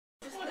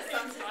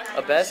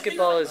A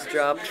basketball is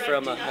dropped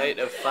from a height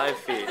of 5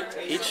 feet.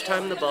 Each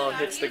time the ball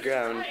hits the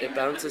ground, it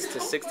bounces to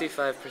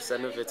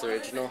 65% of its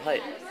original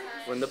height.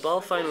 When the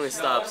ball finally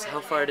stops,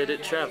 how far did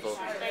it travel?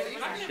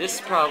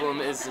 This problem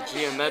is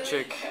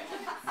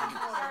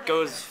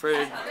goes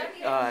for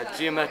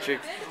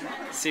geometric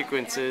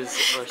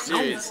sequences or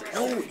series.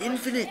 No,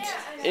 infinite.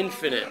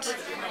 Infinite.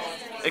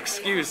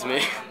 Excuse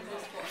me.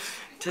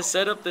 To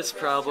set up this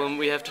problem,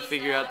 we have to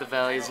figure out the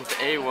values of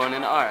A1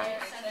 and R.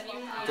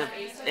 The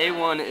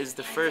A1 is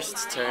the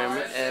first term,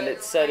 and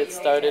it said it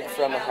started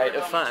from a height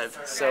of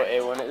 5, so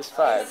A1 is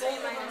 5.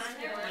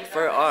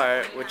 For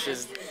R, which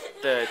is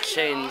the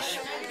change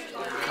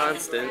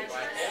constant,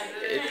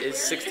 it is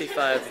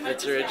 65 of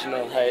its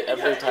original height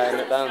every time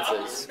it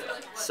bounces.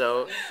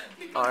 So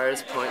R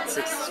is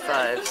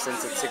 0.65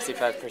 since it's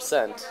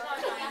 65%.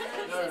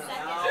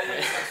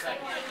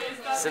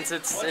 Since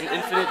it's an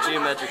infinite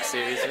geometric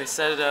series, we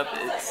set it up,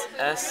 it's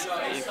S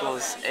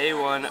equals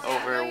A1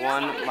 over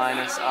 1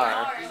 minus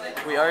R.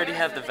 We already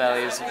have the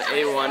values of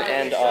A1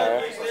 and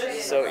R,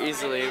 so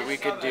easily we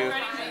could do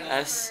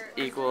S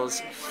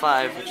equals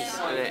 5, which is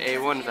the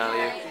A1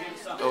 value,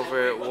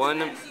 over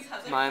 1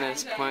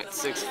 minus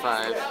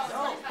 0.65,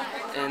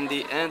 and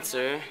the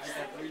answer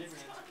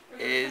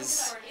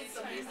is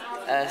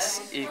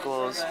S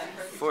equals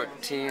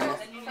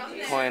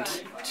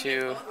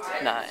 14.29.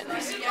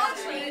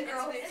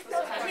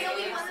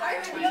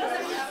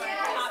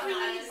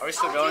 Are we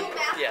still going?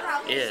 Yeah.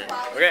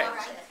 Okay.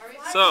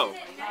 So,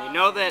 we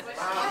know that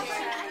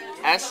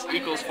S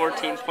equals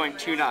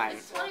 14.29.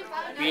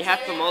 We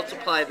have to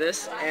multiply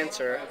this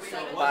answer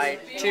by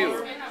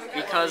 2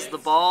 because the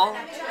ball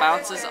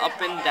bounces up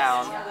and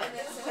down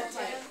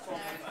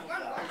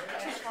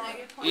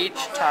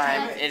each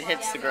time it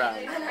hits the ground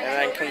and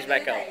then comes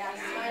back up.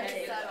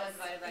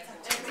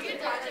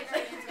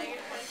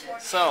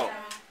 So,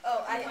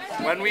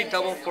 when we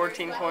double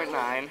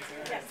 14.9,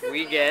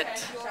 we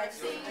get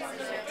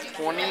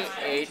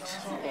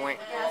 28.58.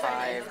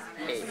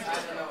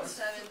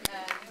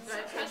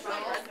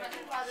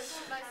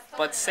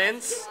 But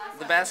since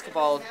the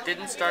basketball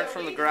didn't start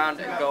from the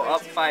ground and go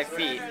up 5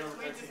 feet,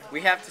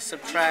 we have to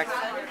subtract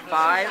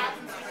 5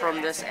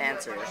 from this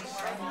answer.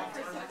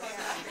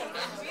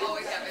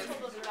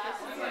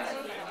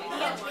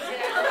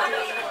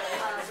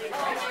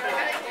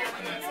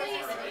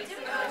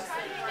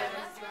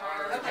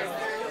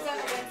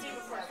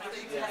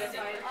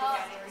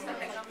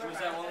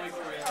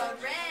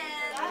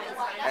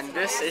 And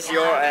this is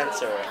your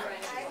answer.